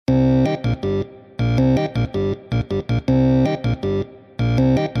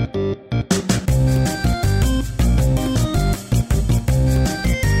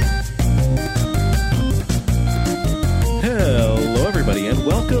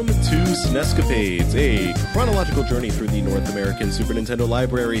welcome to SNEScapades, a chronological journey through the North American Super Nintendo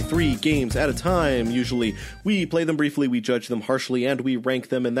library, 3 games at a time. Usually, we play them briefly, we judge them harshly, and we rank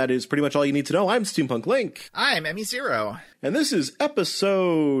them, and that is pretty much all you need to know. I'm Steampunk Link. I'm Emmy Zero. And this is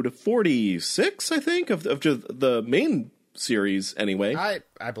episode 46, I think, of just the main series, anyway.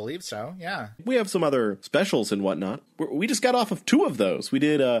 I believe so, yeah. We have some other specials and whatnot. We just got off of 2 of those. We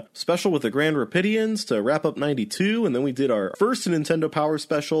did a special with the Grand Rapidians to wrap up 92, and then we did our first Nintendo Power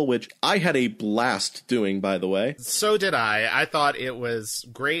special, which I had a blast doing, by the way. So did I. I thought it was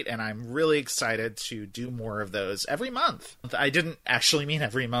great, and I'm really excited to do more of those every month. I didn't actually mean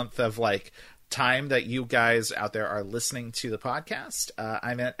every month of, time that you guys out there are listening to the podcast.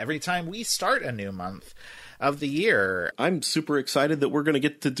 I meant every time we start a new month of the year. I'm super excited that we're going to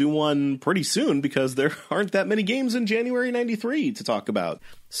get to do one pretty soon because there aren't that many games in January 93 to talk about.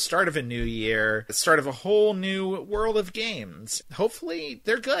 Start of a new year, start of a whole new world of games. Hopefully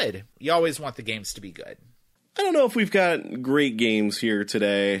they're good. You always want the games to be good. I don't know if we've got great games here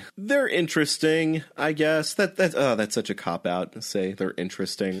today. They're interesting, I guess. That's such a cop-out to say they're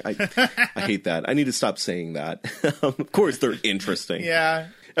interesting. I hate that. I need to stop saying that. Of course they're interesting. Yeah.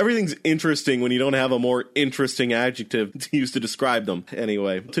 Everything's interesting when you don't have a more interesting adjective to use to describe them.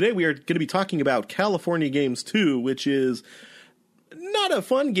 Anyway, today we are going to be talking about California Games 2, which is not a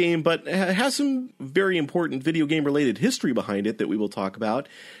fun game, but has some very important video game-related history behind it that we will talk about.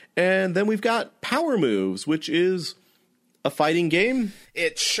 And then we've got Power Moves, which is a fighting game.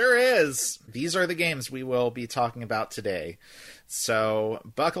 It sure is. These are the games we will be talking about today. So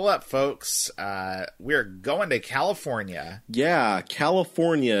buckle up, folks. We're going to California. Yeah,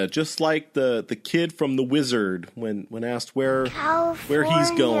 California, just like the kid from The Wizard when asked where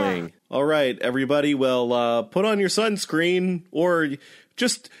he's going. All right, everybody, well, put on your sunscreen, or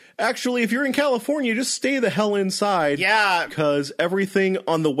just actually, if you're in California, just stay the hell inside. Yeah. Because everything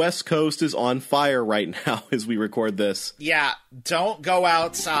on the West Coast is on fire right now as we record this. Yeah, don't go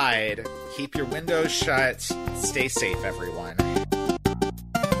outside. Keep your windows shut. Stay safe, everyone.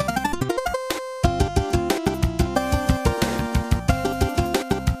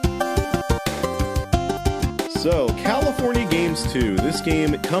 So, California Games 2. This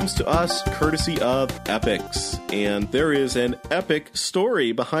game comes to us courtesy of Epyx, and there is an epic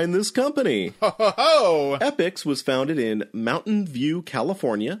story behind this company. Ho, ho, ho! Epyx was founded in Mountain View,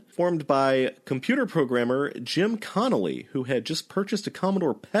 California, formed by computer programmer Jim Connolly, who had just purchased a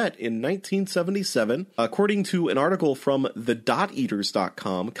Commodore PET in 1977. According to an article from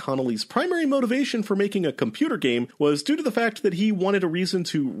thedoteaters.com, Connolly's primary motivation for making a computer game was due to the fact that he wanted a reason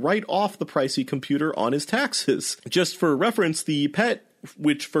to write off the pricey computer on his taxes. Just for reference, the PET,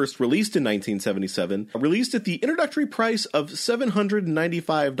 which first released in 1977, released at the introductory price of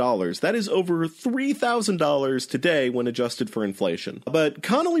 $795. That is over $3,000 today when adjusted for inflation. But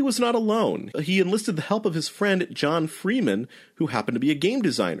Connolly was not alone. He enlisted the help of his friend John Freeman, who happened to be a game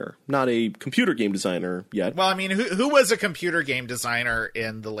designer, not a computer game designer yet. Well, I mean, who was a computer game designer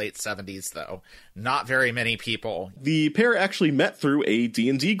in the late 70s, though? Not very many people. The pair actually met through a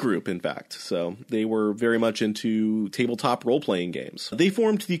D&D group, in fact, so they were very much into tabletop role-playing games. They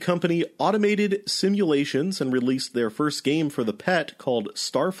formed the company Automated Simulations and released their first game for the PET called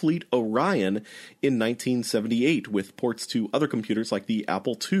Starfleet Orion in 1978, with ports to other computers like the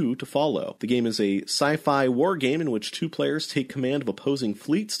Apple II to follow. The game is a sci-fi war game in which 2 players take command of opposing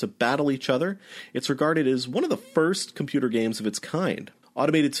fleets to battle each other. It's regarded as one of the first computer games of its kind.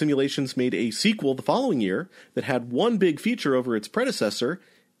 Automated Simulations made a sequel the following year that had one big feature over its predecessor,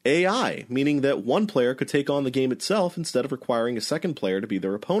 AI, meaning that one player could take on the game itself instead of requiring a second player to be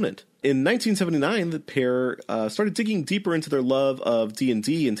their opponent. In 1979, the pair started digging deeper into their love of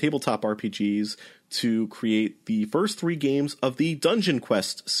D&D and tabletop RPGs to create the first 3 games of the Dungeon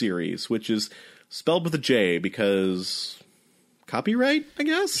Quest series, which is spelled with a J because copyright, I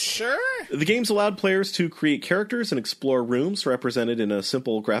guess? Sure. The games allowed players to create characters and explore rooms represented in a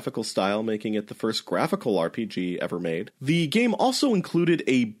simple graphical style, making it the first graphical RPG ever made. The game also included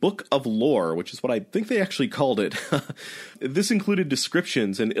a book of lore, which is what I think they actually called it. This included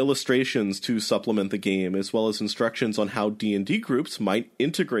descriptions and illustrations to supplement the game, as well as instructions on how D&D groups might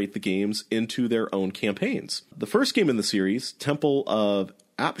integrate the games into their own campaigns. The first game in the series, Temple of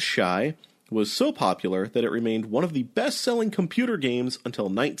Apshai, was so popular that it remained one of the best-selling computer games until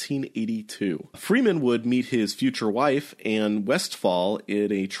 1982. Freeman would meet his future wife, Anne Westfall,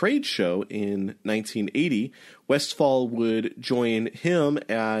 at a trade show in 1980. Westfall would join him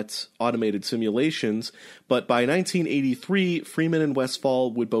at Automated Simulations, but by 1983, Freeman and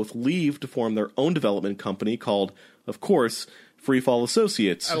Westfall would both leave to form their own development company called, of course, Freefall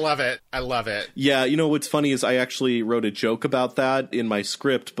Associates. I love it. I love it. Yeah, you know what's funny is I actually wrote a joke about that in my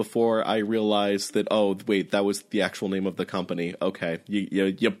script before I realized that, oh, wait, that was the actual name of the company. Okay,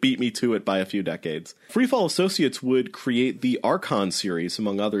 you beat me to it by a few decades. Freefall Associates would create the Archon series,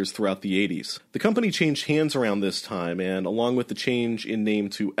 among others, throughout the 80s. The company changed hands around this time, and along with the change in name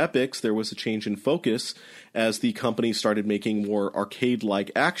to Epyx, there was a change in focus as the company started making more arcade-like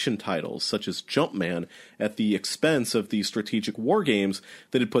action titles, such as Jumpman, at the expense of the strategic war games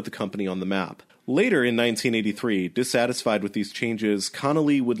that had put the company on the map. Later in 1983, dissatisfied with these changes,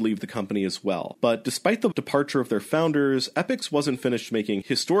 Connolly would leave the company as well. But despite the departure of their founders, Epyx wasn't finished making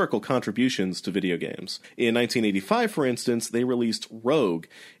historical contributions to video games. In 1985, for instance, they released Rogue,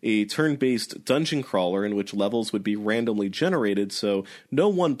 a turn-based dungeon crawler in which levels would be randomly generated, so no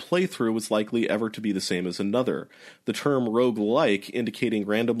one playthrough was likely ever to be the same as another. The term roguelike, indicating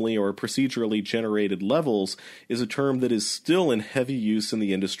randomly or procedurally generated levels, is a term that is still in heavy use in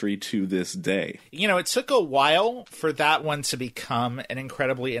the industry to this day. You know, it took a while for that one to become an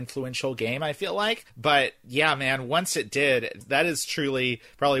incredibly influential game, I feel like. But yeah, man, once it did, that is truly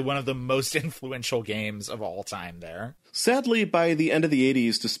probably one of the most influential games of all time there. Sadly, by the end of the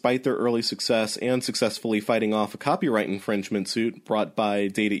 80s, despite their early success and successfully fighting off a copyright infringement suit brought by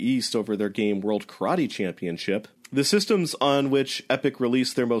Data East over their game World Karate Championship, the systems on which Epic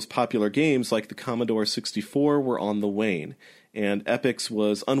released their most popular games, like the Commodore 64, were on the wane, and Epyx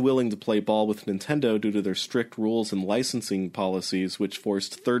was unwilling to play ball with Nintendo due to their strict rules and licensing policies, which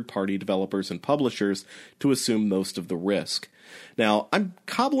forced third-party developers and publishers to assume most of the risk. Now, I'm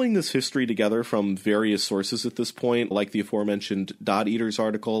cobbling this history together from various sources at this point, like the aforementioned Dot Eaters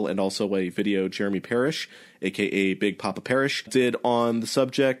article and also a video Jeremy Parrish, aka Big Papa Parrish, did on the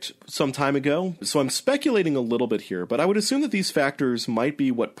subject some time ago. So I'm speculating a little bit here, but I would assume that these factors might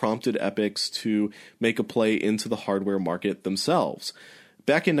be what prompted Epyx to make a play into the hardware market themselves.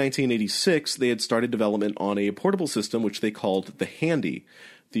 Back in 1986, they had started development on a portable system which they called the Handy.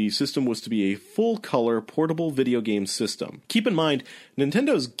 The system was to be a full-color portable video game system. Keep in mind,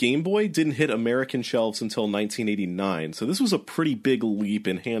 Nintendo's Game Boy didn't hit American shelves until 1989, so this was a pretty big leap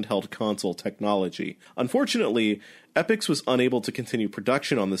in handheld console technology. Unfortunately, Epyx was unable to continue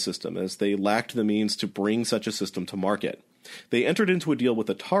production on the system as they lacked the means to bring such a system to market. They entered into a deal with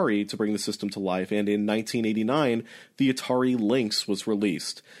Atari to bring the system to life, and in 1989, the Atari Lynx was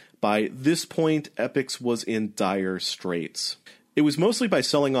released. By this point, Epyx was in dire straits. It was mostly by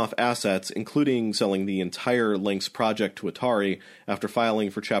selling off assets, including selling the entire Lynx project to Atari, after filing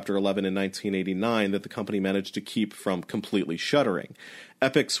for Chapter 11 in 1989, that the company managed to keep from completely shuttering.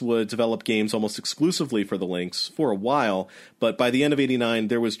 Epyx would develop games almost exclusively for the Lynx for a while, but by the end of '89,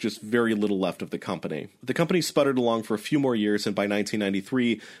 there was just very little left of the company. The company sputtered along for a few more years, and by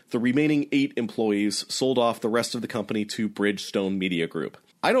 1993, the remaining 8 employees sold off the rest of the company to Bridgestone Media Group.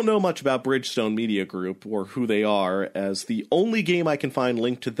 I don't know much about Bridgestone Media Group or who they are, as the only game I can find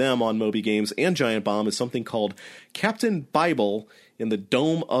linked to them on Moby Games and Giant Bomb is something called Captain Bible in the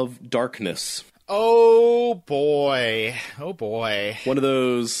Dome of Darkness. Oh boy. Oh boy. One of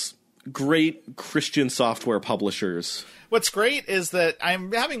those great Christian software publishers. What's great is that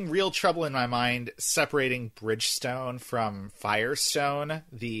I'm having real trouble in my mind separating Bridgestone from Firestone,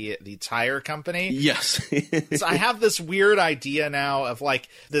 the tire company. Yes. So I have this weird idea now of like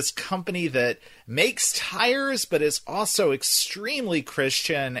this company that makes tires but is also extremely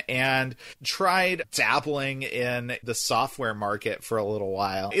Christian and tried dabbling in the software market for a little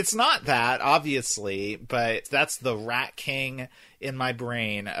while. It's not that, obviously, but that's the Rat King in my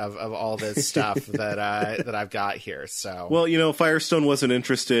brain of all this stuff that I've got here. So, well, you know, Firestone wasn't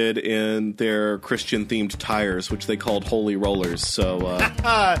interested in their Christian-themed tires, which they called Holy Rollers. So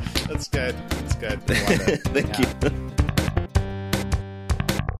that's good. That's good. I love it. Thank you.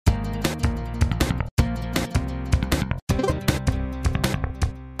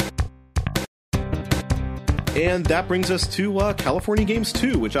 And that brings us to California Games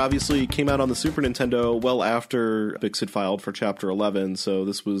 2, which obviously came out on the Super Nintendo well after Epyx had filed for Chapter 11. So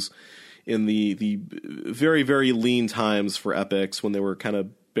this was in the very, very lean times for Epyx when they were kind of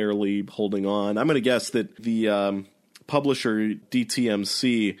barely holding on. I'm going to guess that the publisher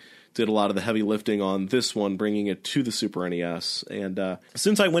DTMC did a lot of the heavy lifting on this one, bringing it to the Super NES. And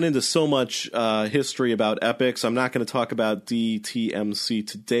since I went into so much history about Epyx, I'm not going to talk about DTMC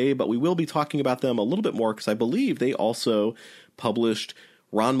today, but we will be talking about them a little bit more because I believe they also published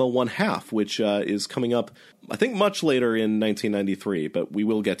Ranma 1/2, which is coming up, I think, much later in 1993, but we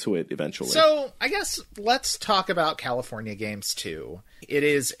will get to it eventually. So I guess let's talk about California Games 2. It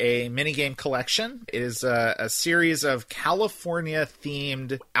is a minigame collection. It is a series of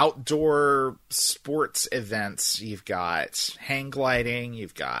California-themed outdoor sports events. You've got hang gliding,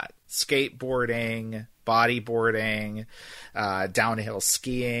 you've got skateboarding, bodyboarding, downhill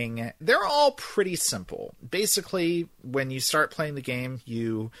skiing. They're all pretty simple. Basically, when you start playing the game,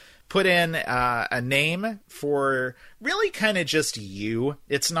 you put in a name for really kind of just you.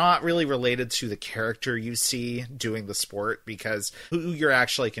 It's not really related to the character you see doing the sport, because who you're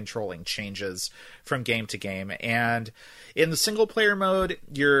actually controlling changes from game to game. And in the single player mode,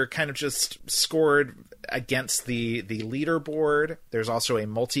 you're kind of just scored against the leaderboard. There's also a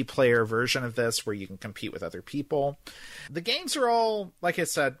multiplayer version of this where you can compete with other people. The games are all, like I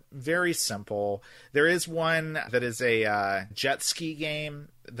said, very simple. There is one that is a jet ski game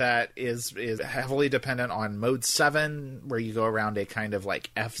that is heavily dependent on mode 7, where you go around a kind of like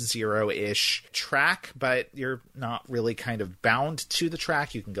F-Zero-ish track, but you're not really kind of bound to the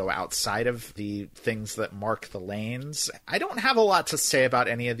track. You can go outside of the things that mark the lanes. I don't have a lot to say about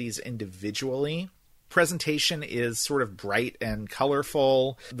any of these individually. Presentation is sort of bright and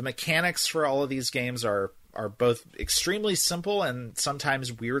colorful. The mechanics for all of these games are both extremely simple and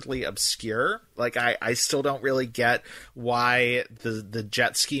sometimes weirdly obscure. Like, I still don't really get why the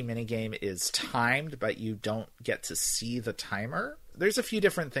jet ski minigame is timed, but you don't get to see the timer. There's a few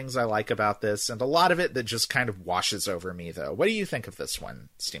different things I like about this, and a lot of it that just kind of washes over me, though. What do you think of this one,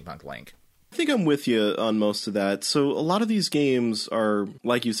 Steampunk Link? I think I'm with you on most of that. So a lot of these games are,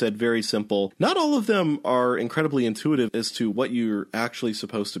 like you said, very simple. Not all of them are incredibly intuitive as to what you're actually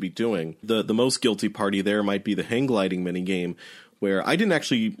supposed to be doing. The most guilty party there might be the hang gliding minigame, where I didn't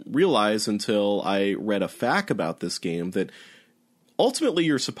actually realize until I read a FAQ about this game that ultimately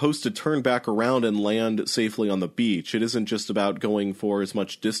you're supposed to turn back around and land safely on the beach. It isn't just about going for as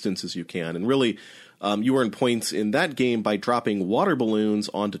much distance as you can. And really, you earn points in that game by dropping water balloons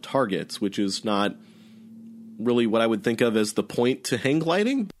onto targets, which is not really what I would think of as the point to hang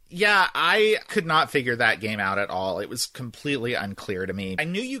gliding. Yeah, I could not figure that game out at all. It was completely unclear to me. I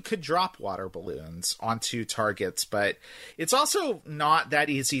knew you could drop water balloons onto targets, but it's also not that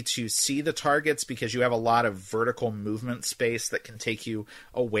easy to see the targets because you have a lot of vertical movement space that can take you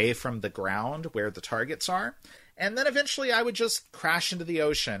away from the ground where the targets are. And then eventually I would just crash into the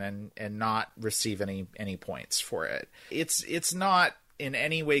ocean and not receive any points for it. It's not in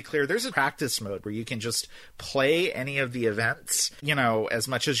any way clear. There's a practice mode where you can just play any of the events, as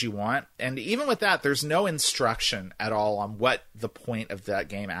much as you want. And even with that, there's no instruction at all on what the point of that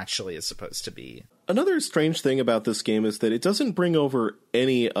game actually is supposed to be. Another strange thing about this game is that it doesn't bring over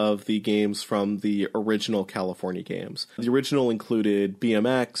any of the games from the original California games. The original included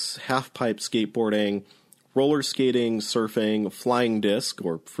BMX, half-pipe skateboarding, roller skating, surfing, flying disc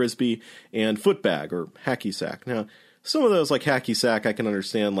or frisbee, and footbag or hacky sack. Now, some of those, like hacky sack, I can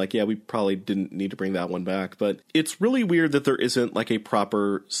understand, we probably didn't need to bring that one back, but it's really weird that there isn't a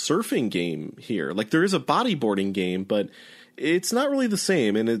proper surfing game here. There is a bodyboarding game, but it's not really the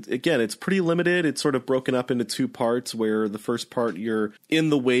same. And it's pretty limited. It's sort of broken up into two parts, where the first part you're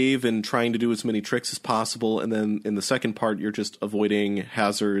in the wave and trying to do as many tricks as possible. And then in the second part, you're just avoiding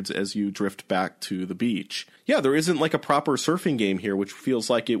hazards as you drift back to the beach. Yeah, there isn't a proper surfing game here, which feels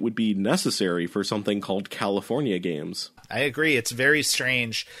like it would be necessary for something called California Games. I agree. It's very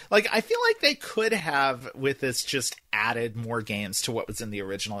strange. I feel like they could have, with this, just added more games to what was in the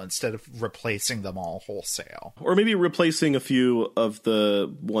original instead of replacing them all wholesale. Or maybe replacing a few of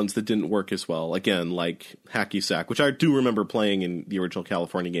the ones that didn't work as well. Again, like hacky sack, which I do remember playing in the original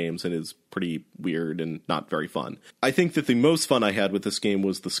California games and is pretty weird and not very fun. I think that the most fun I had with this game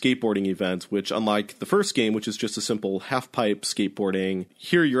was the skateboarding event, which, unlike the first game, which is just a simple half-pipe skateboarding,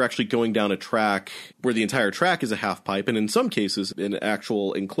 here you're actually going down a track where the entire track is a half-pipe, and in some cases, an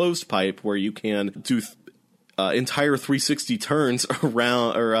actual enclosed pipe where you can do entire 360 turns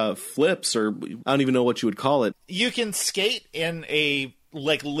around, or flips, or I don't even know what you would call it. You can skate in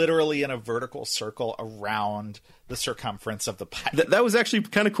literally in a vertical circle around the circumference of the pipe. That was actually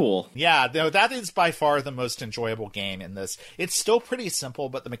kind of cool. Yeah, no, that is by far the most enjoyable game in this. It's still pretty simple,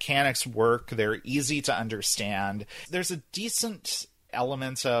 but the mechanics work. They're easy to understand. There's a decent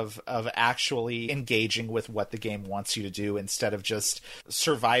element of actually engaging with what the game wants you to do instead of just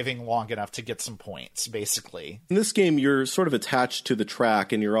surviving long enough to get some points, basically. In this game, you're sort of attached to the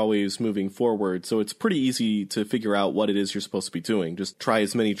track and you're always moving forward, so it's pretty easy to figure out what it is you're supposed to be doing. Just try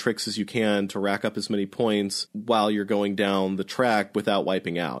as many tricks as you can to rack up as many points while you're going down the track without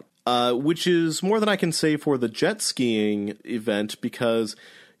wiping out. which is more than I can say for the jet skiing event, because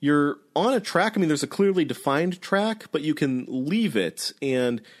you're on a track. I mean, there's a clearly defined track, but you can leave it.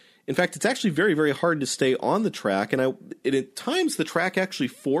 And in fact, it's actually very, very hard to stay on the track. And at times, the track actually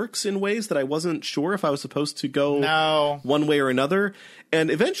forks in ways that I wasn't sure if I was supposed to go one way or another.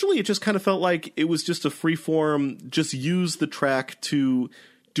 And eventually, it just kind of felt like it was just a free form, just use the track to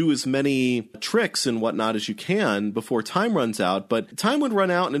do as many tricks and whatnot as you can before time runs out. But time would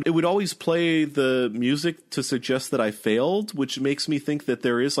run out and it would always play the music to suggest that I failed, which makes me think that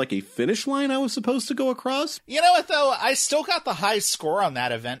there is like a finish line I was supposed to go across. You know what, though? I still got the high score on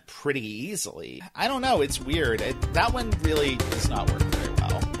that event pretty easily. I don't know. It's weird. That one really does not work very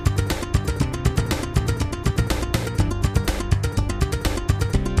well.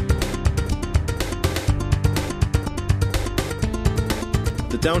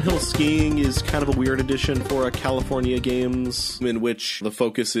 The downhill skiing is kind of a weird addition for a California Games, in which the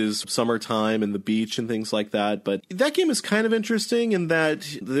focus is summertime and the beach and things like that. But that game is kind of interesting in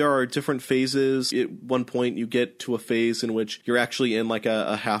that there are different phases. At one point, you get to a phase in which you're actually in like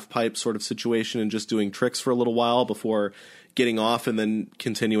a half pipe sort of situation and just doing tricks for a little while before getting off and then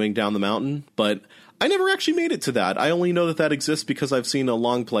continuing down the mountain. But I never actually made it to that. I only know that exists because I've seen a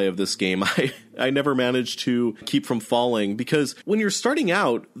long play of this game. I never managed to keep from falling, because when you're starting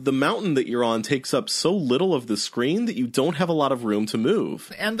out, the mountain that you're on takes up so little of the screen that you don't have a lot of room to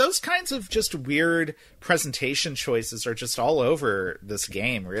move. And those kinds of just weird presentation choices are just all over this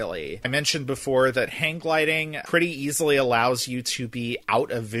game, really. I mentioned before that hang gliding pretty easily allows you to be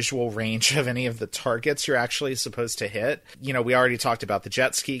out of visual range of any of the targets you're actually supposed to hit. You know, we already talked about the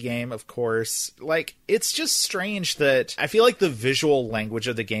jet ski game, of course. Like, it's just strange that I feel like the visual language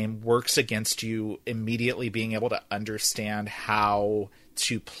of the game works against you immediately being able to understand how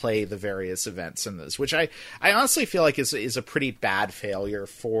to play the various events in this, which I honestly feel like is a pretty bad failure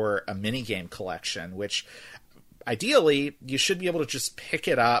for a minigame collection, which ideally you should be able to just pick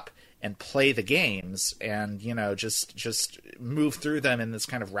it up and play the games and, you know, just move through them in this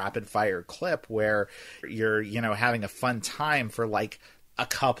kind of rapid fire clip where you're, you know, having a fun time for like a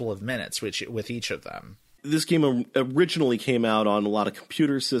couple of minutes with each of them. This game originally came out on a lot of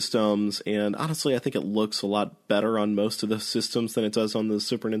computer systems, and honestly, I think it looks a lot better on most of the systems than it does on the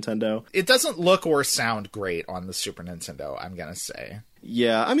Super Nintendo. It doesn't look or sound great on the Super Nintendo, I'm gonna say.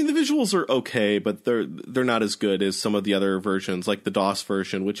 Yeah, I mean, the visuals are okay, but they're not as good as some of the other versions, like the DOS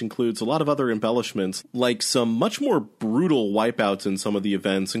version, which includes a lot of other embellishments, like some much more brutal wipeouts in some of the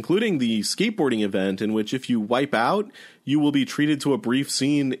events, including the skateboarding event, in which if you wipe out, you will be treated to a brief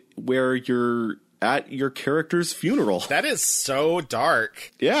scene where you're at your character's funeral. That is so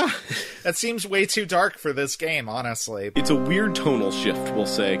dark. Yeah. That seems way too dark for this game, honestly. It's a weird tonal shift, we'll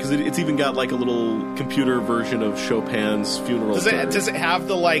say, because it's even got like a little computer version of Chopin's funeral. Does it have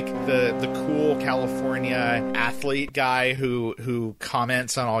the cool California athlete guy who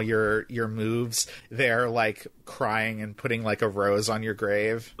comments on all your moves there, like crying and putting like a rose on your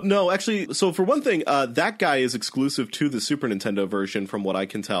grave? No, actually, so for one thing, that guy is exclusive to the Super Nintendo version from what I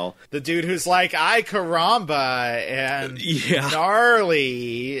can tell. The dude who's like, "Ay caramba," and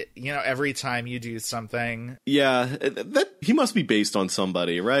gnarly, you know, every time you do something. Yeah, that he must be based on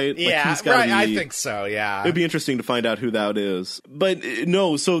somebody, right? Yeah, like right, I think so, yeah. It'd be interesting to find out who that is. But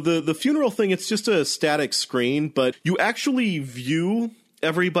no, so the funeral thing, it's just a static screen, but you actually view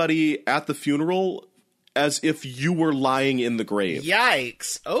everybody at the funeral as if you were lying in the grave.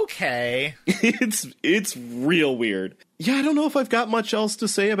 Yikes. Okay. It's real weird. Yeah, I don't know if I've got much else to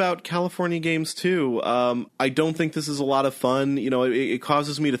say about California Games 2. I don't think this is a lot of fun. You know, it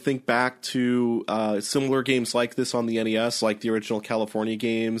causes me to think back to similar games like this on the NES, like the original California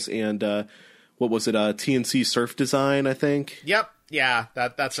Games and what was it, TNC Surf Design, I think? Yep. Yeah,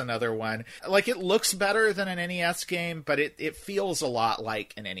 that's another one. Like, it looks better than an NES game, but it feels a lot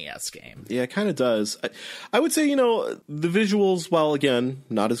like an NES game. Yeah, it kind of does. I would say, you know, the visuals, while, again,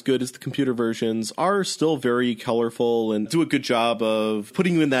 not as good as the computer versions, are still very colorful and do a good job of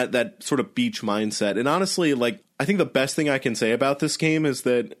putting you in that sort of beach mindset. And honestly, like, I think the best thing I can say about this game is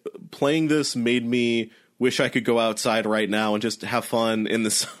that playing this made me wish I could go outside right now and just have fun in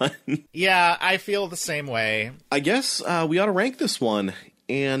the sun. Yeah, I feel the same way. I guess we ought to rank this one.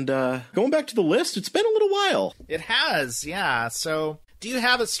 And going back to the list, it's been a little while. It has, yeah. So do you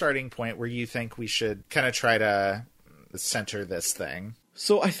have a starting point where you think we should kind of try to center this thing?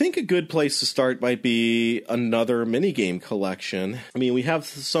 So I think a good place to start might be another minigame collection. I mean, we have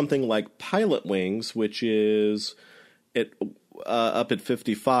something like Pilot Wings, which is... up at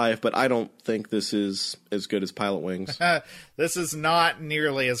 55, but I don't think this is as good as Pilot Wings. This is not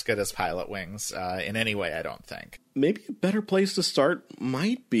nearly as good as Pilot Wings in any way, I don't think. Maybe a better place to start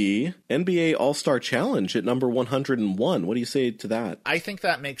might be NBA All-Star Challenge at number 101. What do you say to that? I think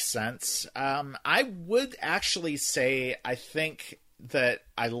that makes sense. I would actually say I think that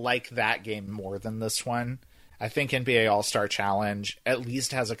I like that game more than this one. I think NBA All-Star Challenge at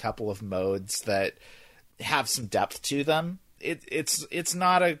least has a couple of modes that have some depth to them. It's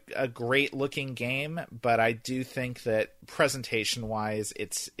not a great looking game, but I do think that presentation wise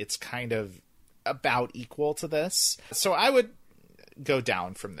it's kind of about equal to this. So I would go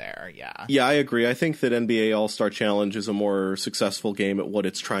down from there. Yeah, I agree. I think that NBA All-Star Challenge is a more successful game at what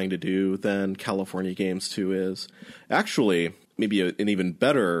it's trying to do than California Games 2 is. Actually, maybe an even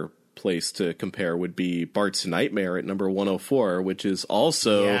better place to compare would be Bart's Nightmare at number 104, which is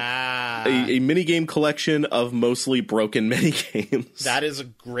also a minigame collection of mostly broken minigames. That is a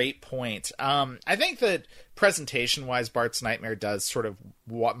great point. I think that presentation-wise, Bart's Nightmare does sort of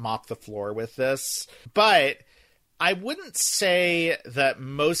mop the floor with this, but I wouldn't say that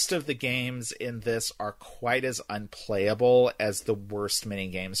most of the games in this are quite as unplayable as the worst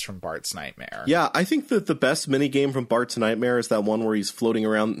minigames from Bart's Nightmare. Yeah, I think that the best minigame from Bart's Nightmare is that one where he's floating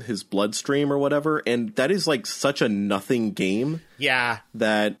around his bloodstream or whatever, and that is like such a nothing game. Yeah.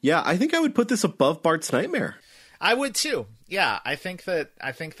 I think I would put this above Bart's Nightmare. I would too. Yeah, I think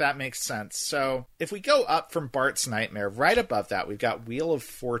that makes sense. So if we go up from Bart's Nightmare, right above that, we've got Wheel of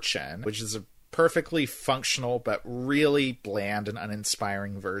Fortune, which is a perfectly functional but really bland and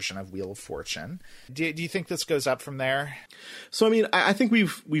uninspiring version of Wheel of Fortune. Do you think this goes up from there? So, I mean, I think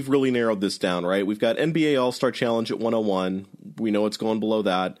we've really narrowed this down, right? We've got NBA All-Star Challenge at 101. We know it's going below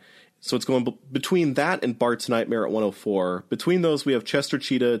that. So it's going between that and Bart's Nightmare at 104. Between those, we have Chester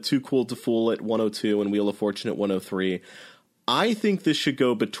Cheetah, Too Cool to Fool at 102, and Wheel of Fortune at 103. I think this should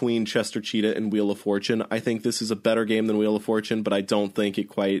go between Chester Cheetah and Wheel of Fortune. I think this is a better game than Wheel of Fortune, but I don't think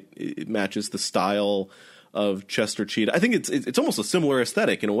it matches the style of Chester Cheetah. I think it's almost a similar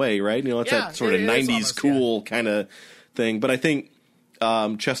aesthetic in a way, right? You know, it's that sort of 90s almost, cool kind of thing. But I think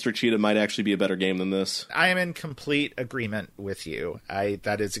Chester Cheetah might actually be a better game than this. I am in complete agreement with you.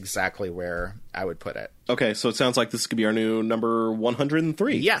 That is exactly where I would put it. Okay, so it sounds like this could be our new number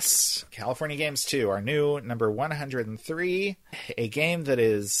 103. Yes, California Games 2, our new number 103, a game that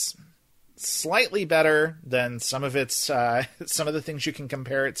is slightly better than some of the things you can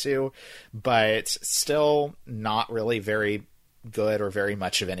compare it to, but still not really very good or very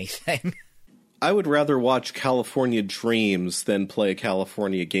much of anything. I would rather watch California Dreams than play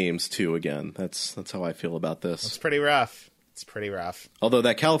California Games 2 again. That's how I feel about this. It's pretty rough. Although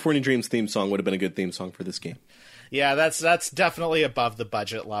that California Dreams theme song would have been a good theme song for this game. Yeah, that's definitely above the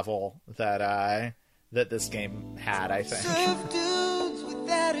budget level that this game had, I think. Surf dudes with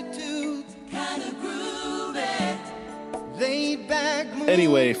attitudes, kind of groovy, laid back mood.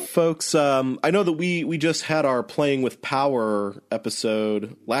 Anyway, folks, I know that we just had our Playing with Power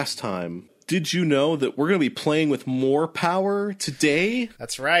episode last time. Did you know that we're going to be playing with more power today?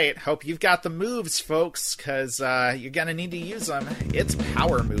 That's right. Hope you've got the moves, folks, because you're going to need to use them. It's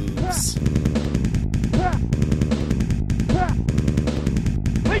Power Moves.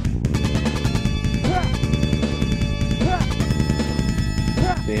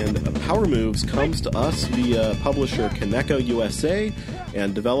 And Power Moves comes to us via publisher Kaneko USA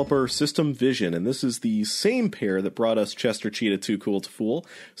and developer System Vision. And this is the same pair that brought us Chester Cheetah Too Cool to Fool.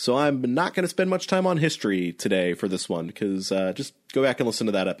 So I'm not going to spend much time on history today for this one, because just go back and listen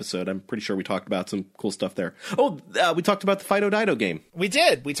to that episode. I'm pretty sure we talked about some cool stuff there. We talked about the Fido Dido game. We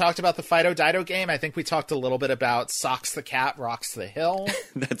did. We talked about the Fido Dido game. I think we talked a little bit about Socks the Cat Rocks the Hill.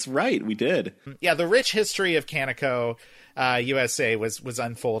 That's right. We did. Yeah, the rich history of Kaneko USA was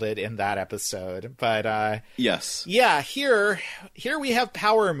unfolded in that episode, but yes, here we have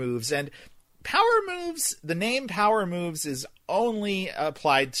Power Moves, and Power Moves, the name Power Moves is only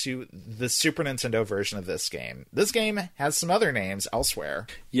applied to the Super Nintendo version of this game. This game has some other names elsewhere.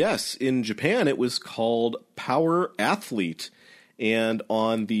 Yes, in Japan it was called Power Athlete, and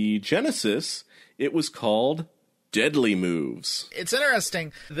on the Genesis it was called Deadly Moves. It's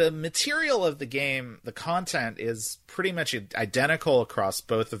interesting. The material of the game, the content, is pretty much identical across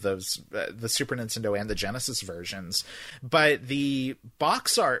both of those, the Super Nintendo and the Genesis versions. But the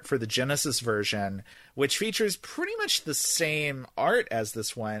box art for the Genesis version which features pretty much the same art as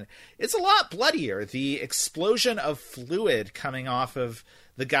this one, it's a lot bloodier. The explosion of fluid coming off of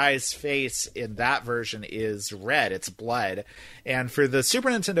the guy's face in that version is red. It's blood. And for the Super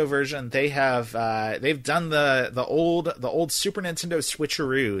Nintendo version, they've done the old Super Nintendo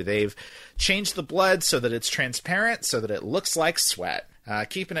switcheroo. They've changed the blood so that it's transparent, so that it looks like sweat.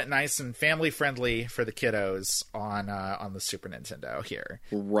 Keeping it nice and family friendly for the kiddos on the Super Nintendo here.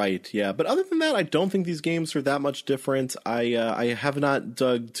 Right, yeah. But other than that, I don't think these games are that much different. I have not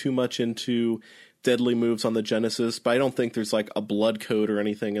dug too much into deadly moves on the Genesis, but I don't think there's like a blood code or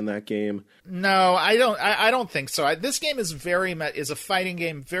anything in that game. No, I don't think so. This game is a fighting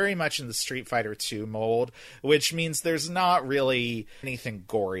game very much in the Street Fighter II mold, which means there's not really anything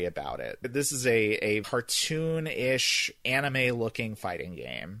gory about it. This is a cartoon-ish, anime-looking fighting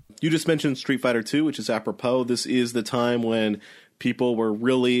game. You just mentioned Street Fighter II, which is apropos. This is the time when people were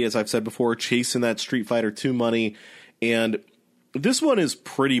really, as I've said before, chasing that Street Fighter II money, and this one is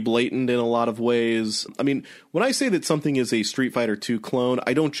pretty blatant in a lot of ways. I mean, when I say that something is a Street Fighter II clone,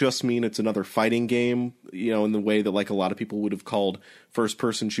 I don't just mean it's another fighting game, in the way that like a lot of people would have called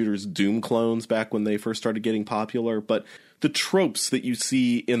first-person shooters Doom clones back when they first started getting popular. But the tropes that you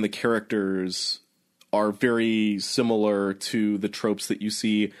see in the characters are very similar to the tropes that you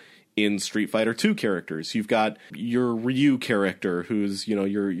see in Street Fighter II characters. You've got your Ryu character, who's,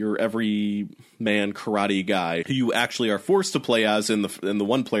 your every man karate guy, who you actually are forced to play as in the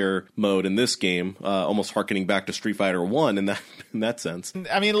one player mode in this game, almost harkening back to Street Fighter 1 in that sense.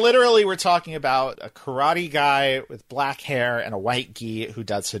 I mean, literally, we're talking about a karate guy with black hair and a white gi who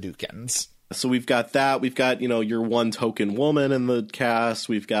does Hadoukens. So we've got that. We've got, your one token woman in the cast.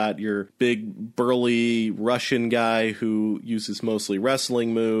 We've got your big burly Russian guy who uses mostly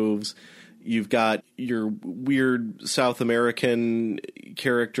wrestling moves. You've got your weird South American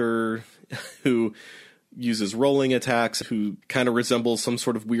character who uses rolling attacks, who kind of resembles some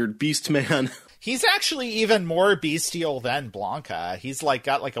sort of weird beast man. He's actually even more bestial than Blanka. He's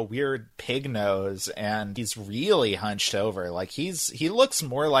got a weird pig nose, and he's really hunched over. He looks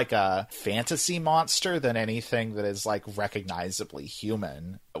more like a fantasy monster than anything that is recognizably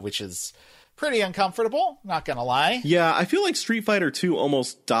human, which is pretty uncomfortable, not gonna lie. Yeah, I feel like Street Fighter 2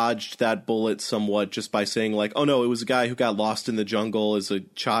 almost dodged that bullet somewhat just by saying oh no, it was a guy who got lost in the jungle as a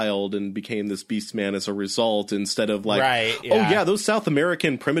child and became this beast man as a result, instead of right, yeah. Oh yeah, those South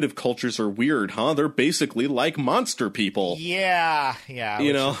American primitive cultures are weird, huh? They're basically like monster people. Yeah.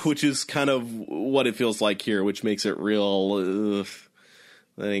 Which is kind of what it feels like here, which makes it real...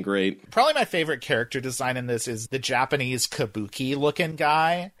 That ain't great. Probably my favorite character design in this is the Japanese Kabuki-looking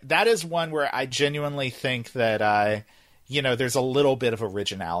guy. That is one where I genuinely think that, there's a little bit of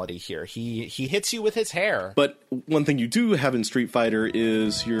originality here. He hits you with his hair. But one thing you do have in Street Fighter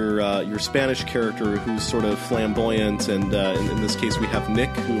is your Spanish character who's sort of flamboyant, and in this case we have Nick,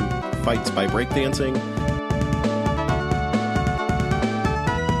 who fights by breakdancing.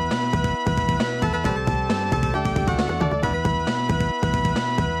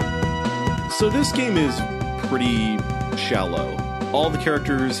 So this game is pretty shallow. All the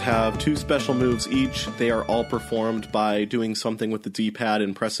characters have 2 special moves each. They are all performed by doing something with the D-pad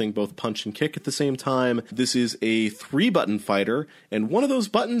and pressing both punch and kick at the same time. This is a 3-button fighter, and one of those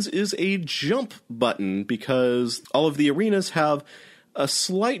buttons is a jump button, because all of the arenas have a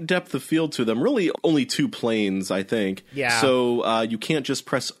slight depth of field to them. Really only 2 planes, I think. Yeah. So you can't just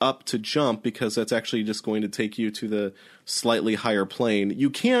press up to jump, because that's actually just going to take you to the slightly higher plane. You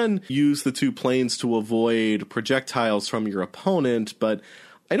can use the 2 planes to avoid projectiles from your opponent, but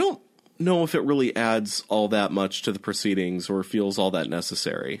I don't know if it really adds all that much to the proceedings or feels all that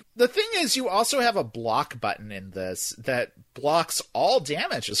necessary. The thing is, you also have a block button in this that blocks all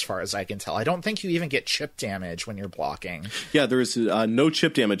damage, as far as I can tell. I don't think you even get chip damage when you're blocking. Yeah, there is no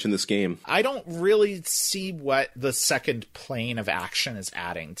chip damage in this game. I don't really see what the second plane of action is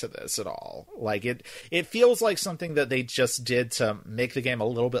adding to this at all. It feels like something that they just did to make the game a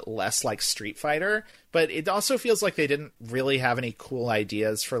little bit less like Street Fighter, but it also feels like they didn't really have any cool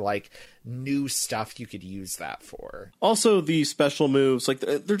ideas for new stuff you could use that for. Also, the special moves,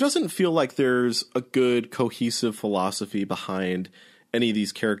 there doesn't feel like there's a good cohesive philosophy behind any of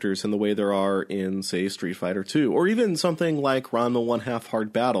these characters in the way there are in, say, Street Fighter 2, or even something like Ranma 1/2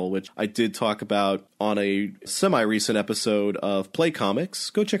 Hard Battle, which I did talk about on a semi-recent episode of Play Comics.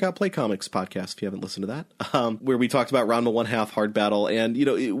 Go check out Play Comics podcast if you haven't listened to that, where we talked about Ranma 1/2 Hard Battle,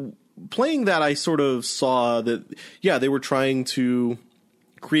 and, playing that, I sort of saw that, yeah, they were trying to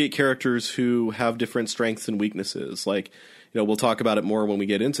create characters who have different strengths and weaknesses. We'll talk about it more when we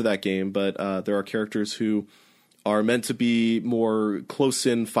get into that game, but there are characters who are meant to be more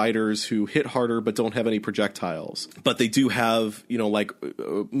close-in fighters who hit harder but don't have any projectiles. But they do have,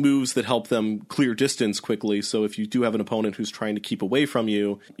 moves that help them clear distance quickly. So if you do have an opponent who's trying to keep away from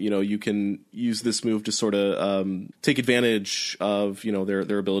you, you can use this move to sort of take advantage of,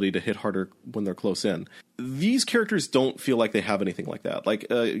 their ability to hit harder when they're close in. These characters don't feel like they have anything like that. Like,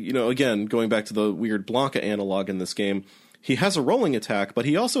 again, going back to the weird Blanca analog in this game, he has a rolling attack, but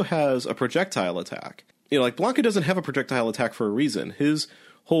he also has a projectile attack. Like Blanca doesn't have a projectile attack for a reason. His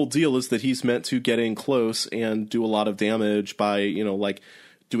whole deal is that he's meant to get in close and do a lot of damage by,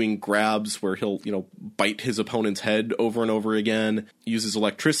 doing grabs where he'll, bite his opponent's head over and over again, uses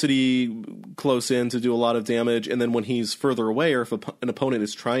electricity close in to do a lot of damage. And then when he's further away, or if an opponent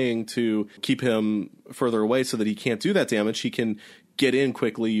is trying to keep him further away so that he can't do that damage, he can get in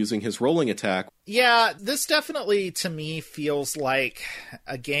quickly using his rolling attack. Yeah, this definitely, to me, feels like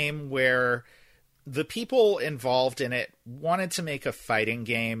a game where the people involved in it wanted to make a fighting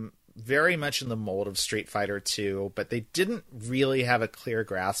game very much in the mold of Street Fighter 2, but they didn't really have a clear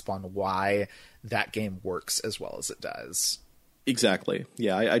grasp on why that game works as well as it does. Exactly.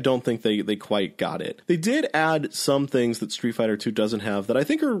 Yeah, I don't think they quite got it. They did add some things that Street Fighter 2 doesn't have that I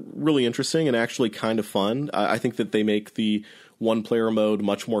think are really interesting and actually kind of fun. I think that they make the one-player mode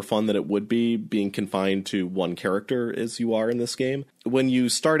much more fun than it would be being confined to one character as you are in this game. When you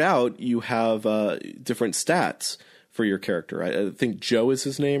start out, you have different stats for your character. I think Joe is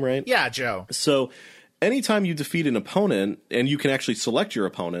his name, right? Yeah, Joe. So anytime you defeat an opponent, and you can actually select your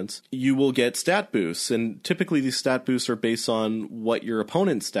opponents, you will get stat boosts. And typically these stat boosts are based on what your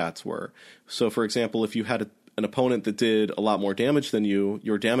opponent's stats were. So for example, if you had an opponent that did a lot more damage than you,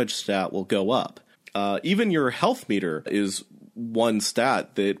 your damage stat will go up. Even your health meter is one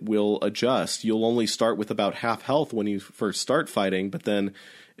stat that will adjust. You'll only start with about half health when you first start fighting, but then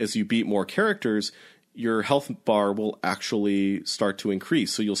as you beat more characters, your health bar will actually start to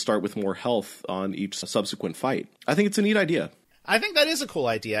increase. So you'll start with more health on each subsequent fight. I think it's a neat idea. I think that is a cool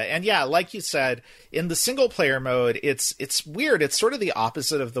idea. And yeah, like you said, in the single player mode, it's weird. It's sort of the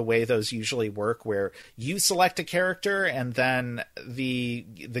opposite of the way those usually work, where you select a character and then the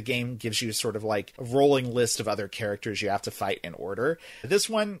game gives you sort of like a rolling list of other characters you have to fight in order. This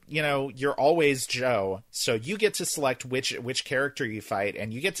one, you're always Joe, so you get to select which character you fight,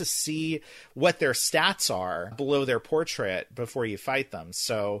 and you get to see what their stats are below their portrait before you fight them.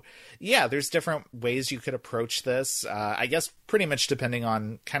 So yeah, there's different ways you could approach this. I guess pretty much depending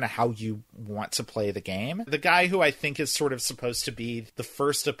on kind of how you want to play the game. The guy who I think is sort of supposed to be the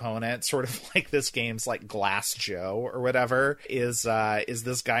first opponent, sort of like this game's like Glass Joe or whatever, is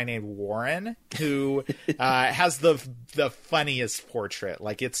this guy named Warren, who has the funniest portrait.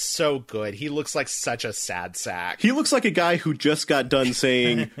 Like, it's so good. He looks like such a sad sack. He looks like a guy who just got done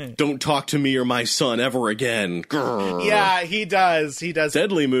saying, "Don't talk to me or my son ever again." Grr. Yeah, he does.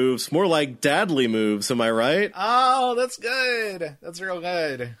 Deadly moves, more like dadly moves, am I right? Oh, that's good. That's real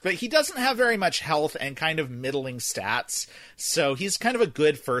good. But he doesn't have very much health and kind of middling stats, so he's kind of a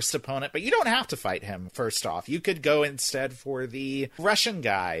good first opponent, but you don't have to fight him first off. You could go instead for the Russian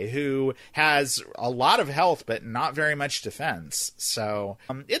guy who has a lot of health but not very much defense. So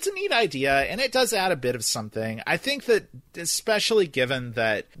it's a neat idea, and it does add a bit of something. I think that, especially given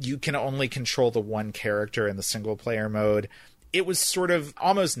that you can only control the one character in the single player mode, it was sort of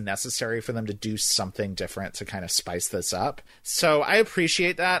almost necessary for them to do something different to kind of spice this up. So I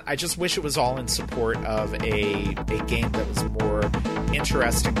appreciate that. I just wish it was all in support of a game that was more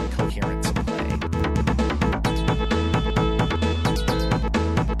interesting and coherent to play.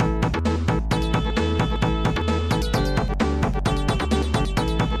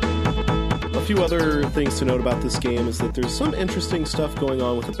 A few other things to note about this game is that there's some interesting stuff going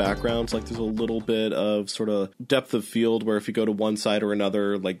on with the backgrounds. Like, there's a little bit of sort of depth of field where if you go to one side or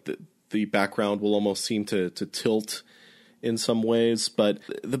another, like the background will almost seem to tilt in some ways, but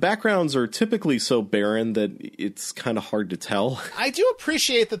the backgrounds are typically so barren that it's kind of hard to tell. I do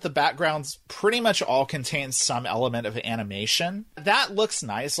appreciate that the backgrounds pretty much all contain some element of animation. That looks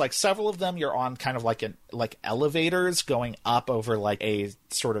nice. Like, several of them you're on kind of like elevators going up over like a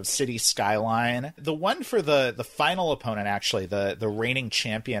sort of city skyline. The one for the final opponent, actually, the reigning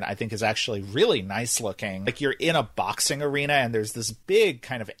champion, I think is actually really nice looking. Like, you're in a boxing arena and there's this big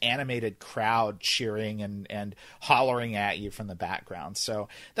kind of animated crowd cheering and hollering at you from the background. So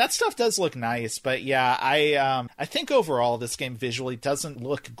that stuff does look nice. But yeah, I think overall this game visually doesn't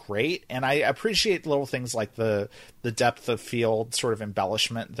look great, and I appreciate little things like the depth of field sort of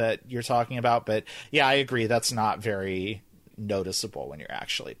embellishment that you're talking about. But yeah, I agree, that's not very noticeable when you're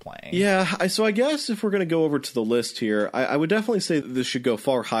actually playing. Yeah, so I guess if we're going to go over to the list here, I would definitely say that this should go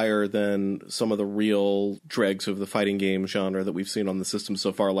far higher than some of the real dregs of the fighting game genre that we've seen on the system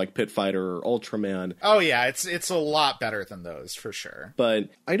so far, like Pit Fighter or Ultraman. Oh yeah, it's a lot better than those, for sure. But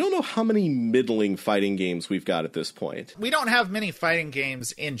I don't know how many middling fighting games we've got at this point. We don't have many fighting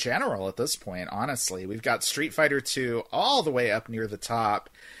games in general at this point, honestly. We've got Street Fighter 2 all the way up near the top.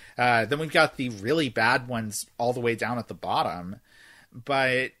 Then we've got the really bad ones all the way down at the bottom.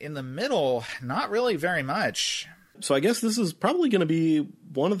 But in the middle, not really very much. So I guess this is probably going to be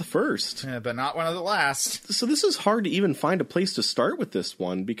one of the first. But not one of the last. So this is hard to even find a place to start with this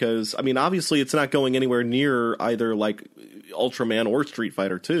one because, I mean, obviously it's not going anywhere near either like Ultraman or Street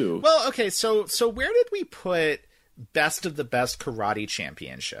Fighter 2. Well, okay, so where did we put Best of the Best Karate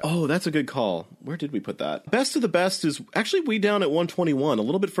Championship? Oh, that's a good call. Where did we put that? Best of the Best is actually way down at 121, a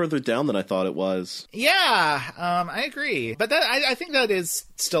little bit further down than I thought it was. Yeah, I agree. But that I think that is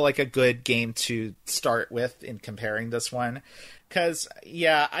still like a good game to start with in comparing this one. Because,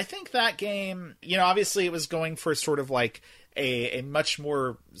 yeah, I think that game, you know, obviously it was going for sort of like a much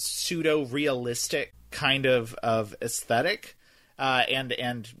more pseudo-realistic kind of aesthetic. And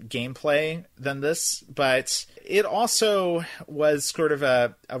gameplay than this, but it also was sort of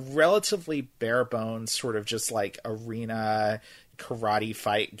a relatively bare bones sort of just like arena karate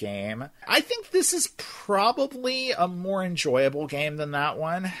fight game. I think this is probably a more enjoyable game than that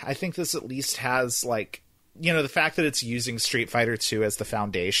one. I think this at least has like, you know, the fact that it's using Street Fighter 2 as the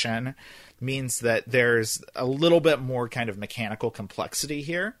foundation means that there's a little bit more kind of mechanical complexity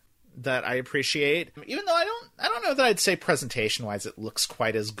here that I appreciate. Even though I don't know that I'd say presentation-wise it looks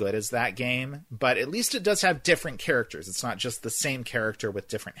quite as good as that game, but at least it does have different characters. It's not just the same character with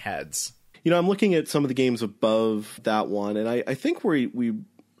different heads. You know, I'm looking at some of the games above that one, and I think we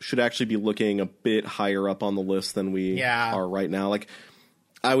should actually be looking a bit higher up on the list than we are right now. Like,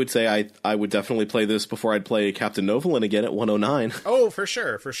 I would say I would definitely play this before I'd play Captain Novolin again at 109. Oh, for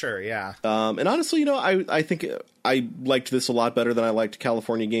sure, yeah. And honestly, you know, I think I liked this a lot better than I liked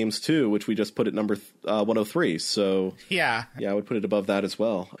California Games 2, which we just put at number 103. So yeah, I would put it above that as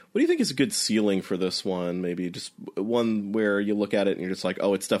well. What do you think is a good ceiling for this one? Maybe just one where you look at it and you're just like,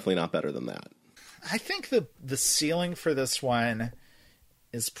 oh, it's definitely not better than that. I think the ceiling for this one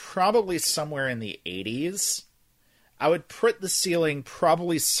is probably somewhere in the 80s. I would put the ceiling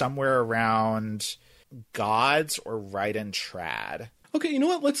probably somewhere around Gods or Raiden Trad. Okay, you know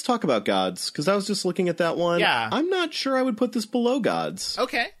what? Let's talk about Gods, because I was just looking at that one. Yeah. I'm not sure I would put this below Gods.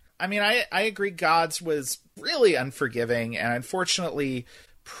 Okay. I mean, I agree Gods was really unforgiving and unfortunately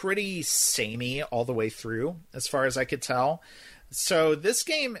pretty samey all the way through, as far as I could tell. So this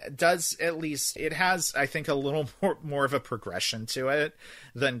game does, at least, it has, I think, a little more of a progression to it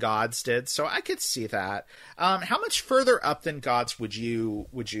than Gods did. So I could see that. How much further up than Gods would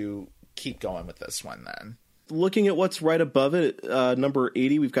you keep going with this one then? Looking at what's right above it, number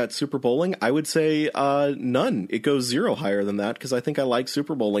 80, we've got Super Bowling. I would say none. It goes 0 higher than that because I think I like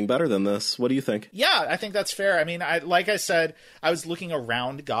Super Bowling better than this. What do you think? Yeah, I think that's fair. I mean, like I said, I was looking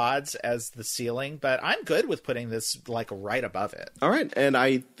around Gods as the ceiling, but I'm good with putting this like right above it. All right, and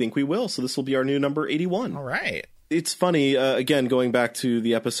I think we will. So this will be our new number 81. All right. It's funny, again, going back to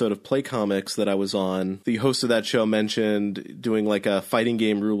the episode of Play Comics that I was on, the host of that show mentioned doing like a fighting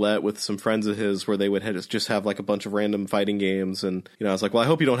game roulette with some friends of his where they would just have like a bunch of random fighting games. And, you know, I was like, well, I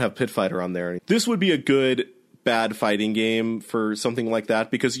hope you don't have Pit Fighter on there. This would be a good, bad fighting game for something like that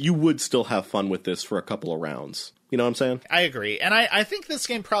because you would still have fun with this for a couple of rounds. You know what I'm saying? I agree. And I think this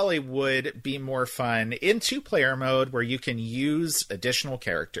game probably would be more fun in 2-player mode where you can use additional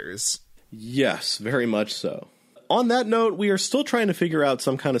characters. Yes, very much so. On that note, we are still trying to figure out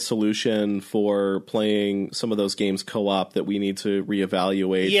some kind of solution for playing some of those games co-op that we need to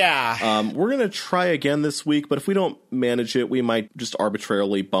reevaluate. Yeah. We're going to try again this week, but if we don't manage it, we might just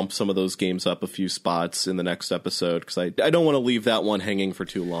arbitrarily bump some of those games up a few spots in the next episode, because I don't want to leave that one hanging for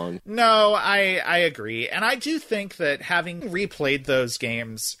too long. No, I agree. And I do think that having replayed those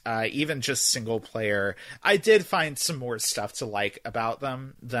games, even just single player, I did find some more stuff to like about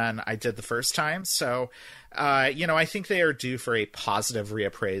them than I did the first time. So... you know, I think they are due for a positive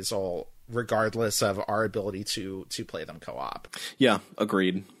reappraisal, regardless of our ability to play them co-op. Yeah,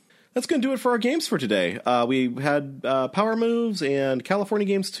 agreed. That's going to do it for our games for today. We had Power Moves and California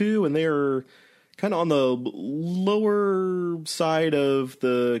Games 2, and they're kind of on the lower side of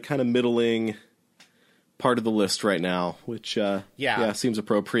the kind of middling part of the list right now, which seems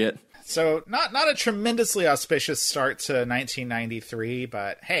appropriate. So not a tremendously auspicious start to 1993,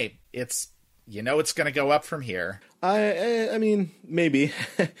 but hey, it's going to go up from here. I mean, maybe.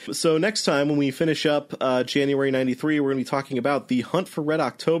 So next time when we finish up January 93, we're going to be talking about The Hunt for Red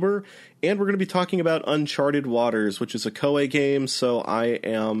October, and we're going to be talking about Uncharted Waters, which is a Koei game, so I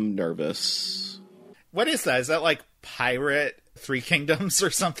am nervous. What is that? Is that like Pirate Three Kingdoms or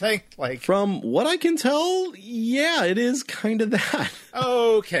something? Like, from what I can tell, yeah, it is kind of that.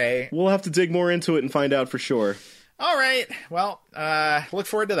 Okay. We'll have to dig more into it and find out for sure. All right. Well, look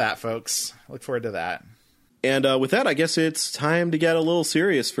forward to that, folks. Look forward to that. And with that, I guess it's time to get a little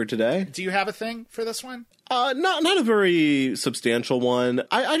serious for today. Do you have a thing for this one? Not a very substantial one.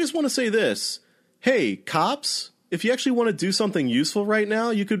 I just want to say this. Hey, cops, if you actually want to do something useful right now,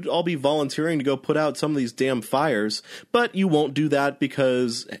 you could all be volunteering to go put out some of these damn fires, but you won't do that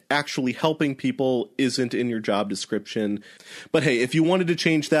because actually helping people isn't in your job description. But hey, if you wanted to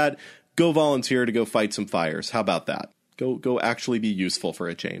change that, go volunteer to go fight some fires. How about that? Go actually be useful for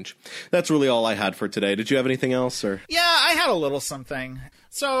a change. That's really all I had for today. Did you have anything else? Or? Yeah, I had a little something.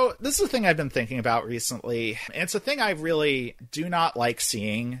 So this is a thing I've been thinking about recently. And it's a thing I really do not like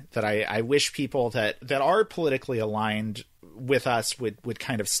seeing, that I wish people that are politically aligned with us would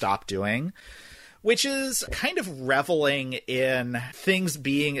kind of stop doing, which is kind of reveling in things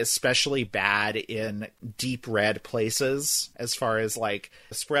being especially bad in deep red places, as far as like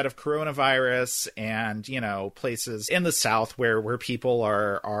the spread of coronavirus and, you know, places in the South where people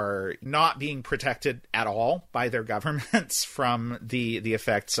are not being protected at all by their governments from the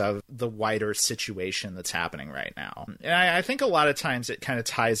effects of the wider situation that's happening right now. And I think a lot of times it kind of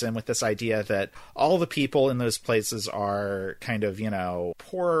ties in with this idea that all the people in those places are kind of, you know,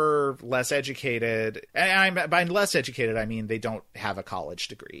 poor, less educated. And by less educated, I mean they don't have a college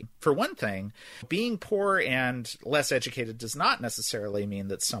degree. For one thing, being poor and less educated does not necessarily mean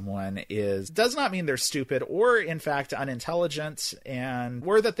that someone does not mean they're stupid or, in fact, unintelligent,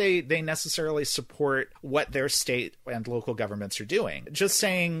 or that they necessarily support what their state and local governments are doing. Just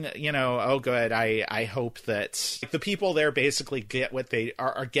saying, you know, oh, good, I hope that the people there basically get what they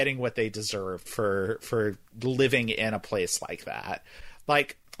are getting what they deserve for living in a place like that.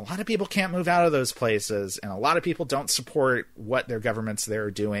 Like, a lot of people can't move out of those places, and a lot of people don't support what their governments there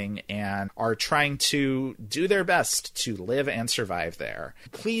are doing and are trying to do their best to live and survive there.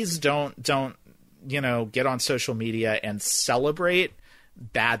 Please don't, you know, get on social media and celebrate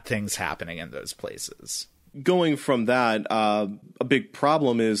bad things happening in those places. Going from that, a big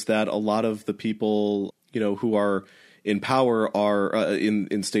problem is that a lot of the people, you know, who are in power are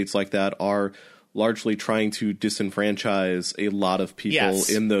in states like that are largely trying to disenfranchise a lot of people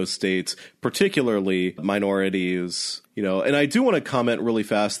in those states, particularly minorities, you know. And I do want to comment really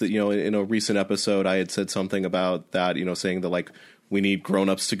fast that, you know, in a recent episode, I had said something about that, you know, saying that, like, we need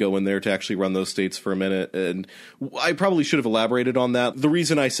grown-ups to go in there to actually run those states for a minute. And I probably should have elaborated on that. The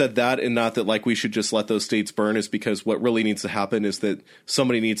reason I said that, and not that, like, we should just let those states burn, is because what really needs to happen is that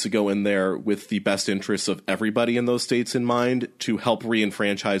somebody needs to go in there with the best interests of everybody in those states in mind to help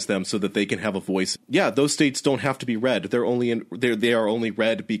re-enfranchise them so that they can have a voice. Yeah, those states don't have to be red. They are only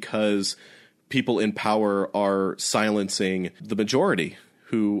red because people in power are silencing the majority,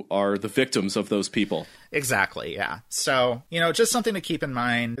 who are the victims of those people. Exactly, yeah. So, you know, just something to keep in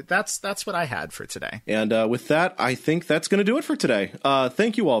mind. That's what I had for today. And with that, I think that's going to do it for today.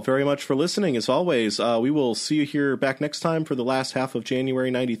 Thank you all very much for listening. As always, we will see you here back next time for the last half of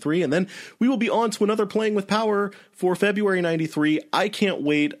January 93, and then we will be on to another Playing with Power for February 93. I can't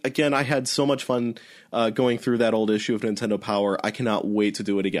wait. Again, I had so much fun going through that old issue of Nintendo Power. I cannot wait to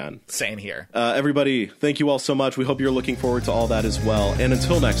do it again. Same here. Everybody, thank you all so much. We hope you're looking forward to all that as well. And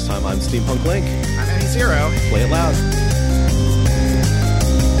until next time, I'm Steampunk Link. I'm Eddie Zero. Play it loud.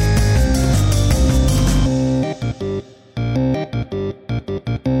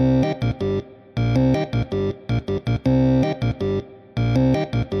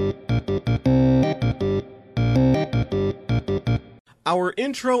 Our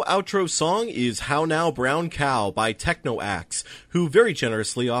intro-outro song is How Now Brown Cow by Technoax, who very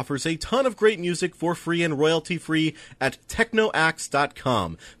generously offers a ton of great music for free and royalty-free at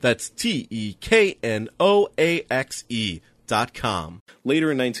technoaxe.com. That's TEKNOAXE.com.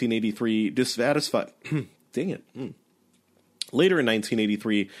 Later in 1983, dissatisfied... Dang it. Later in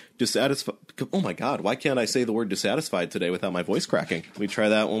 1983, dissatisfied... Oh my god, why can't I say the word dissatisfied today without my voice cracking? Let me try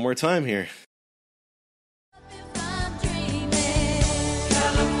that one more time here.